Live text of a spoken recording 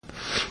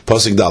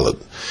Pasuk Daled.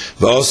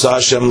 V'osa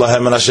Hashem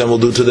lahem, and Hashem will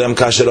do to them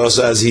kasher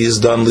osa, as He has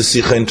done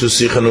l'sichen to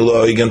sichen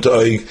u'la'oig and to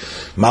oig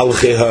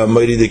malchei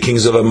ha'amoiri, the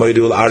kings of Amoiri,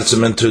 will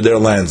artzim into their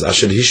lands.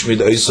 Asher hishmid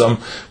oisam,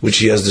 which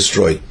He has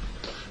destroyed.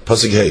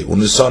 Pasuk Hey.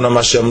 U'nisonam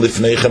Hashem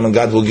lifneichem, and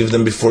God will give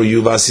them before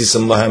you.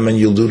 V'asisam lahem, and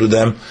you'll do to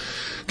them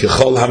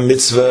kechol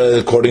ha'mitzvah,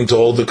 according to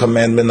all the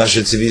commandment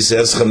asher tzivis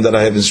eschem, that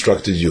I have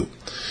instructed you.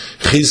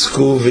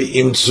 Chizku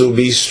v'imtzu,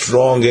 be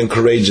strong and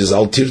courageous.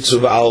 Al tirtzu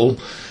v'al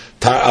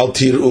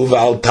tiru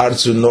v'al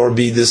tartzu, nor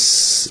be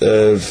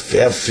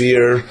have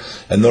fear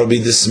and nor be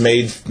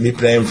dismayed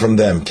mipneim from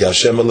them. Ki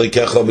Hashem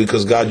Elokecha,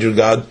 because God your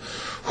God,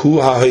 Hu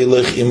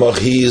ha'helech imach,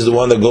 He is the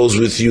one that goes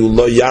with you.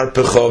 Lo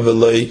yarpecha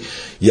v'lo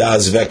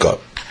ya'azveka,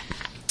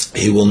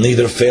 He will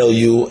neither fail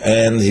you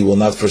and He will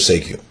not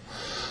forsake you.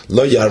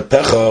 Lo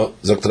yarpecha,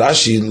 Zakt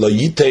Rashi, lo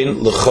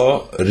yitein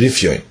lecha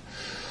rifyoin,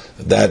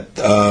 that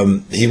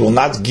He will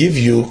not give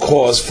you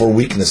cause for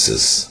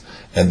weaknesses,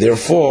 and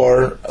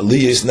therefore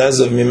liyis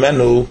nezav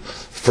mimenu,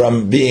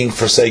 from being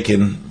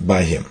forsaken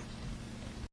by Him.